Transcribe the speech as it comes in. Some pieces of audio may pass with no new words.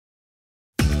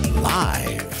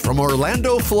Live from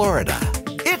Orlando, Florida,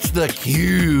 it's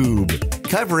theCUBE,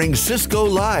 covering Cisco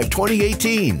Live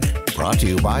 2018. Brought to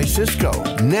you by Cisco,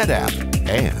 NetApp,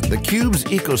 and theCUBE's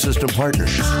ecosystem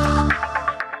partners.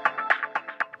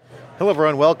 Hello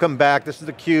everyone, welcome back. This is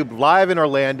theCUBE, live in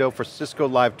Orlando for Cisco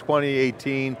Live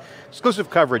 2018. Exclusive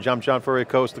coverage, I'm John Furrier,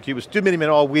 co-host theCUBE with Stu Miniman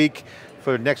all week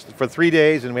for 3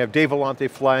 days, and we have Dave Vellante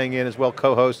flying in as well,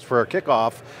 co-host for a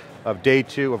kickoff of day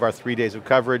 2 of our 3 days of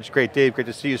coverage. Great, Dave, great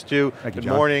to see you, Stu. Thank you, Good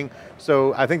John. morning.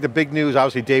 So I think the big news,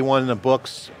 obviously day 1 in the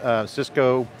books,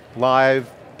 Cisco Live,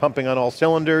 pumping on all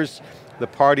cylinders. The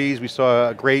parties, we saw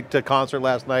a great concert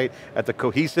last night at the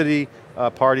Cohesity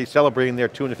party, celebrating their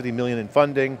 $250 million in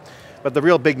funding. But the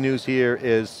real big news here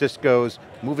is Cisco's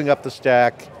moving up the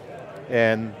stack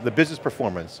and the business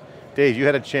performance. Dave, you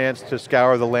had a chance to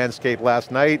scour the landscape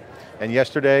last night and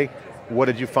yesterday. What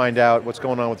did you find out? What's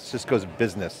going on with Cisco's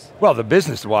business? Well, the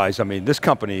business-wise, I mean, this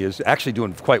company is actually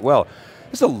doing quite well.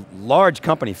 It's a large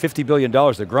company, $50 billion,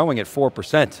 they're growing at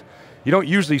 4%. You don't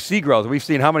usually see growth. We've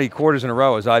seen how many quarters in a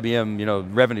row as IBM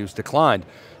revenues declined.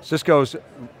 Cisco's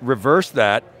reversed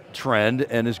that trend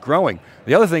and is growing.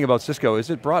 The other thing about Cisco is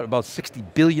it brought about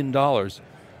 $60 billion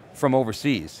from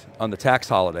overseas on the tax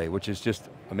holiday, which is just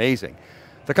amazing.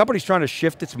 The company's trying to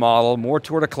shift its model more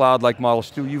toward a cloud-like model.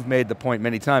 Stu, you've made the point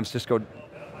many times, Cisco,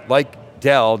 like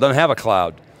Dell, doesn't have a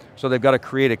cloud. So they've got to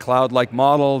create a cloud-like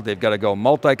model, they've got to go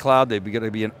multi-cloud, they've got to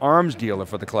be an arms dealer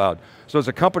for the cloud. So it's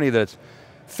a company that's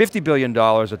 $50 billion, a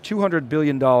 $200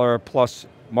 billion plus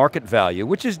market value,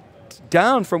 which is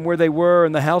down from where they were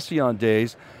in the Halcyon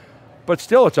days, but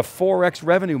still it's a 4x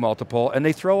revenue multiple, and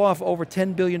they throw off over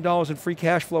 $10 billion in free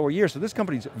cash flow a year, so this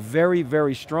company's very,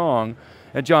 very strong.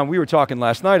 And John, we were talking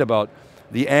last night about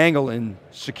the angle in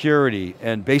security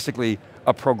and basically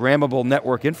a programmable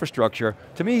network infrastructure.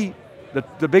 To me,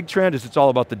 the big trend is it's all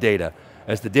about the data.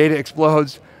 As the data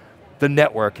explodes, the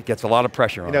network gets a lot of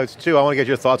pressure on it. It's Stu, I want to get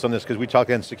your thoughts on this because we talked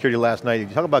in security last night. You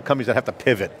talk about companies that have to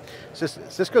pivot.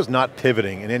 Cisco's not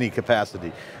pivoting in any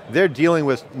capacity. They're dealing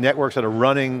with networks that are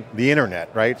running the internet,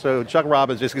 right? So Chuck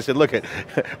Robbins basically said, look,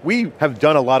 we have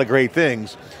done a lot of great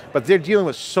things, but they're dealing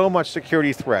with so much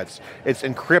security threats. It's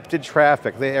encrypted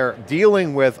traffic. They are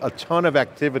dealing with a ton of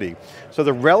activity. So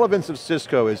the relevance of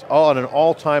Cisco is on an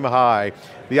all-time high.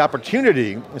 The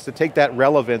opportunity is to take that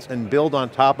relevance and build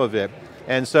on top of it.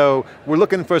 And so we're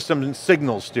looking for some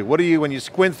signals, Stu. What do you, when you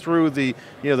squint through the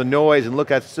noise and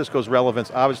look at Cisco's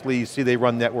relevance, obviously you see they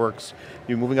run networks.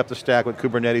 You're moving up the stack with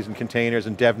Kubernetes and containers,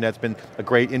 and DevNet's been a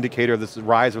great indicator of this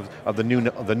rise of the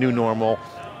new normal.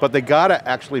 But they got to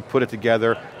actually put it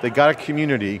together. They got a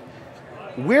community.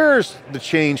 Where's the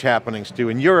change happening, Stu,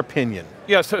 in your opinion?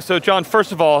 Yeah, so John,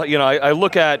 first of all, I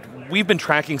look at, we've been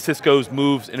tracking Cisco's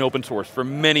moves in open source for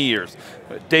many years.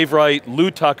 Dave Wright,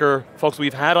 Lou Tucker, folks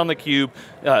we've had on theCUBE,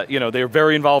 they're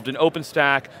very involved in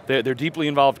OpenStack, they're deeply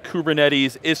involved in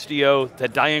Kubernetes, Istio,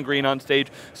 that Diane Green on stage.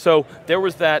 So there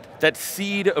was that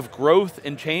seed of growth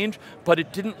and change, but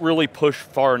it didn't really push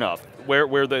far enough.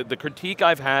 Where the critique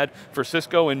I've had for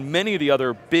Cisco and many of the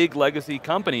other big legacy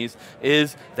companies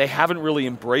is they haven't really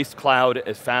embraced cloud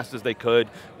as fast as they could.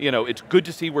 It's good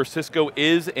to see where Cisco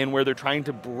is and where they're trying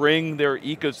to bring their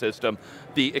ecosystem.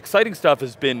 The exciting stuff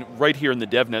has been right here in the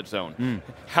DevNet zone.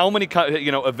 How many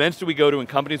events do we go to and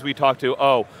companies we talk to,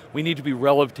 oh, we need to be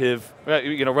relevant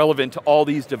to all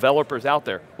these developers out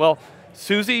there. Well,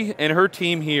 Susie and her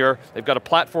team here, they've got a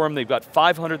platform, they've got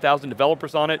 500,000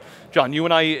 developers on it. John, you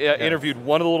and I interviewed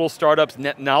one of the little startups,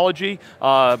 Netnology.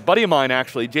 Buddy of mine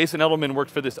actually, Jason Edelman,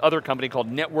 worked for this other company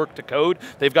called Network to Code.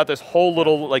 They've got this whole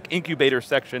little incubator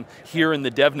section here in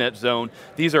the DevNet zone.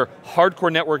 These are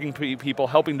hardcore networking people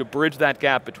helping to bridge that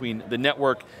gap between the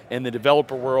network and the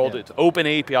developer world. It's open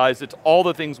APIs, it's all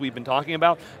the things we've been talking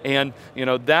about, and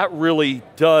that really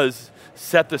does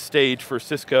set the stage for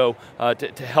Cisco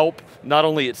to help not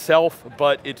only itself,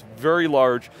 but its very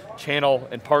large channel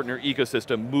and partner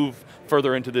ecosystem move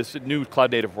further into this new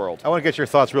cloud native world. I want to get your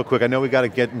thoughts real quick. I know we got to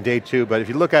get in day 2, but if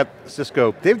you look at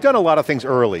Cisco, they've done a lot of things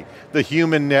early. The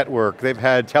human network, they've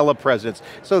had telepresence.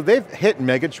 So they've hit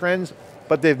mega trends,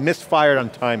 but they've misfired on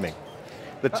timing.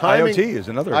 The timing, IoT is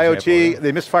another IoT, example.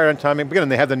 they misfired on timing. Again,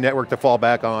 they have the network to fall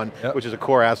back on, which is a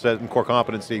core asset and core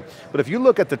competency. But if you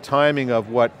look at the timing of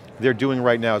what they're doing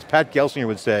right now, as Pat Gelsinger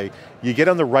would say, you get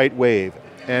on the right wave.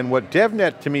 And what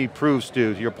DevNet to me proves,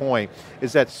 Stu, to your point,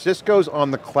 is that Cisco's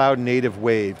on the cloud native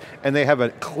wave, and they have a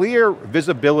clear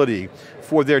visibility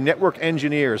for their network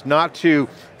engineers not to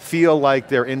feel like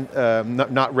they're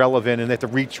not relevant and they have to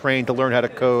retrain to learn how to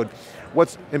code.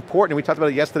 What's important, and we talked about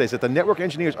it yesterday, is that the network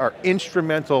engineers are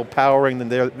instrumental powering them.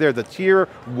 They're the tier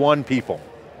 1 people.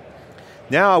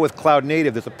 Now with cloud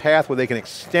native, there's a path where they can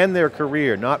extend their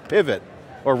career, not pivot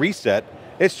or reset.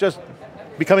 It's just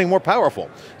becoming more powerful.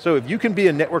 So if you can be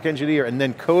a network engineer and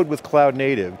then code with cloud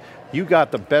native, you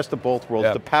got the best of both worlds.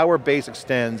 Yep. The power base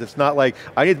extends. It's not like,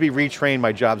 I need to be retrained,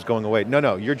 my job's going away. No,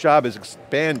 no, your job is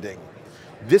expanding.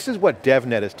 This is what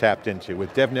DevNet has tapped into.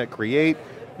 With DevNet Create,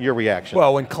 your reaction.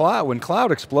 Well, when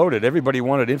cloud exploded, everybody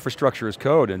wanted infrastructure as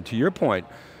code, and to your point,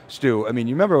 Stu, I mean,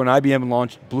 you remember when IBM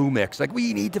launched Bluemix, like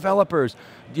we need developers,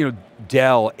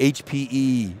 Dell,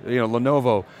 HPE,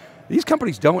 Lenovo. These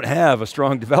companies don't have a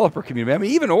strong developer community. I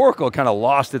mean, even Oracle kind of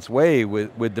lost its way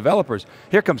with developers.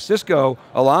 Here comes Cisco,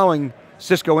 allowing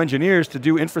Cisco engineers to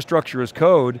do infrastructure as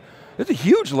code. It's a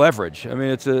huge leverage. I mean,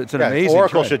 it's an amazing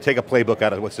Oracle trend. should take a playbook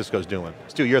out of what Cisco's doing.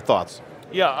 Stu, your thoughts?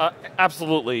 Yeah,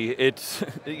 absolutely. It's,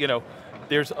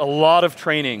 there's a lot of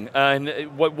training, and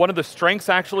one of the strengths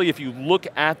actually, if you look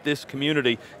at this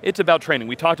community, it's about training.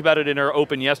 We talked about it in our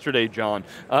open yesterday, John.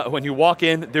 When you walk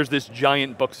in, there's this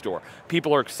giant bookstore.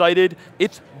 People are excited,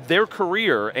 it's their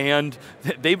career, and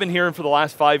they've been hearing for the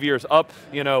last 5 years,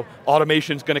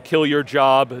 automation's going to kill your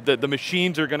job, the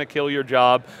machines are going to kill your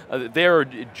job. They're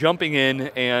jumping in,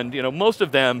 and most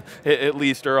of them, at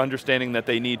least, are understanding that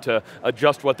they need to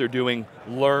adjust what they're doing,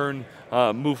 learn,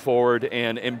 move forward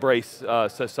and embrace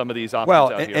some of these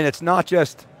options out here. And it's not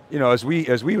just, as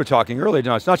we were talking earlier,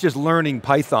 John, it's not just learning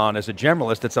Python as a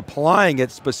generalist, it's applying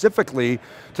it specifically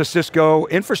to Cisco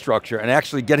infrastructure and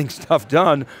actually getting stuff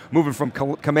done, moving from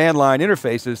command line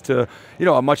interfaces to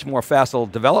a much more facile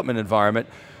development environment,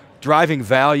 driving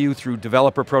value through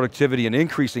developer productivity and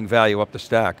increasing value up the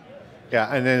stack.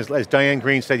 Yeah, and then as Diane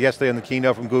Green said yesterday on the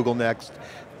keynote from Google Next,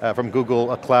 from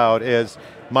Google Cloud, is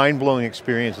mind-blowing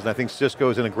experiences. And I think Cisco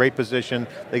is in a great position.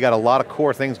 They got a lot of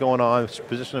core things going on,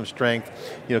 position of strength.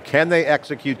 Can they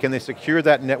execute? Can they secure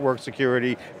that network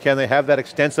security? Can they have that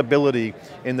extensibility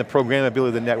in the programmability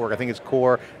of the network? I think it's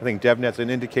core. I think DevNet's an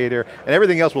indicator, and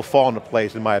everything else will fall into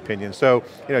place, in my opinion. So,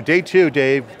 day 2,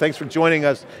 Dave. Thanks for joining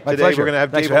us My today. pleasure. We're going to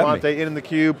have Thanks Dave Vellante in the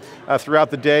CUBE throughout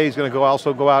the day. He's going to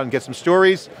also go out and get some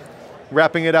stories.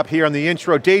 Wrapping it up here on the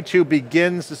intro. Day 2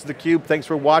 begins. This is theCUBE. Thanks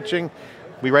for watching.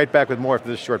 We'll be right back with more after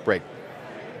this short break.